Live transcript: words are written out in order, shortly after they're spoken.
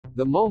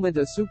The moment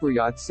a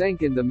superyacht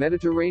sank in the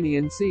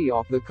Mediterranean Sea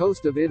off the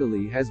coast of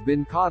Italy has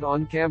been caught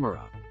on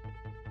camera.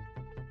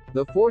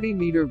 The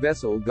 40-meter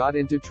vessel got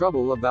into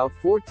trouble about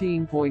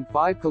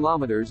 14.5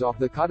 kilometers off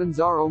the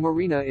Catanzaro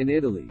Marina in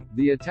Italy,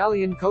 the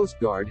Italian Coast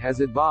Guard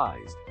has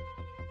advised.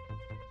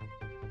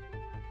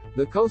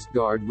 The Coast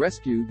Guard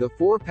rescued the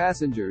 4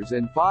 passengers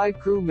and 5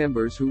 crew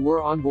members who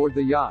were on board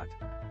the yacht.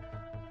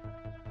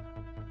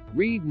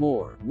 Read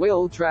more.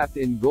 Whale trapped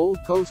in Gold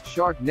Coast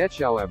shark net.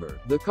 However,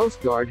 the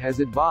Coast Guard has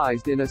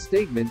advised in a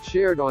statement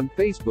shared on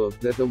Facebook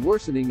that the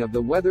worsening of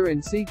the weather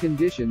and sea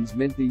conditions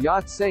meant the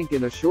yacht sank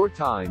in a short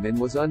time and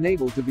was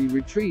unable to be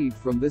retrieved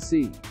from the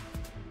sea.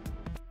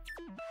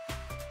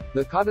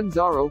 The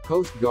Catanzaro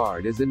Coast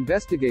Guard is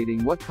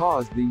investigating what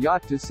caused the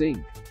yacht to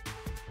sink.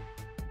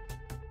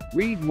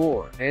 Read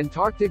more.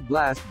 Antarctic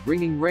blast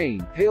bringing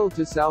rain, hail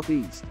to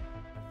southeast.